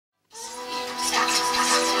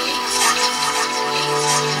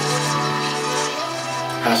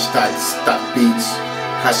Hashtag Stacksbeats.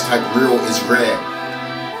 Hashtag real is rare.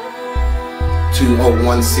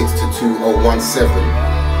 2016 to 2017.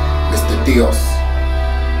 Mr. Dios.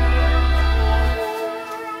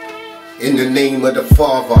 In the name of the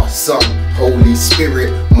Father, Son, Holy Spirit.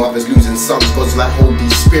 Mothers losing sons, God's like Holy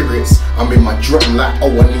Spirits. I'm in my drum like,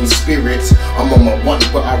 oh, I need spirits. I'm on my ones,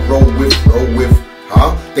 but I roll with.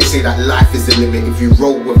 They say that life is the limit. If you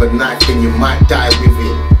roll with a knife, then you might die with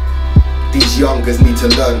it. These youngers need to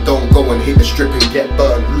learn. Don't go and hit the strip and get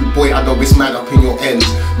burned. Rude boy, I know it's mad up in your ends.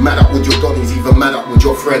 Mad up with your donnies, even mad up with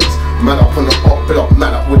your friends. Mad up on the up block,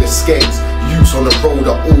 mad up with the skins. Youths on the road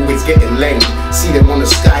are always getting length. See them on the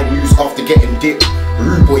Sky News after getting dipped.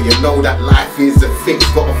 Rude boy, you know that life is a fix.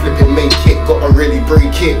 Gotta flip it, make it, gotta really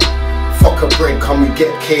break it. Fuck a bread, come we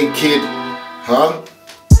get cake, kid.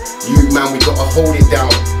 You man, we gotta hold it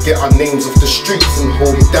down. Get our names off the streets and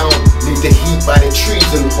hold it down. Leave the heat by the trees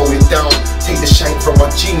and hold it down. Take the shank from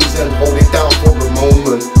our jeans and hold it down for a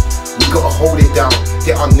moment. We gotta hold it down.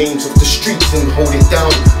 Get our names off the streets and hold it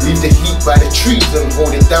down. Leave the heat by the trees and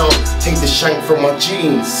hold it down. Take the shank from our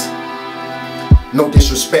jeans. No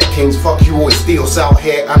disrespect, kings, fuck you, always steals out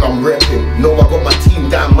here and I'm repping. Know I got my team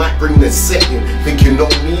down, might bring the setting. Think you know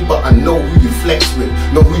me, but I know who you flex with.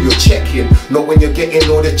 Know who you're checking. Know when you're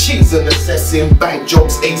getting all the cheese and assessing. Bank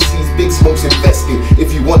jobs, ACs, big smokes investing.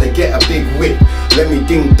 If you wanna get a big whip, let me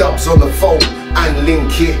ding dubs on the phone and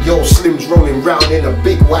link it. Yo, Slim's rolling round in a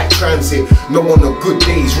big white transit. No on the good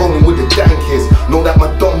days, rolling with the dankers. Know that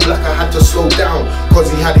my Don Black, I had to slow down,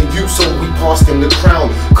 cause he had a youth, so we passed him the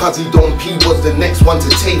crown. Cause he Don P was the next one to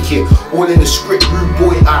take it. All in the script, rude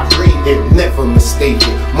boy, I rate it, never mistake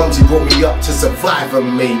it. Mumsy brought me up to survive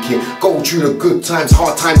and make it. Go through the good times,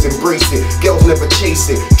 hard times, embrace it. Girls never chase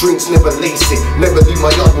it, drinks never lace it. Never leave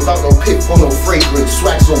my yard without no piff or no fragrance.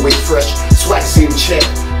 Swag's always fresh, swag's in check.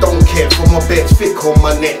 Don't care for my beds, thick on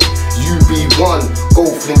my neck. UB1,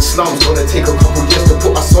 Gold Flink slums. Gonna take a couple years to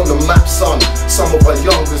put us on the map, son. Some of our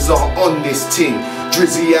youngers are on this ting.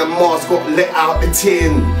 Drizzy and Mars got let out the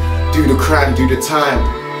tin. Do the crime, do the time.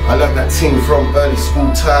 I learned that ting from early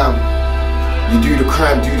school time. You do the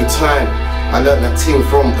crime, do the time. I learned that ting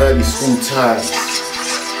from early school time.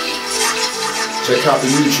 Check out the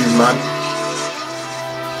YouTube, man.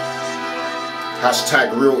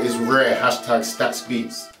 Hashtag real is rare. Hashtag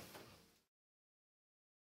Stacksbeats.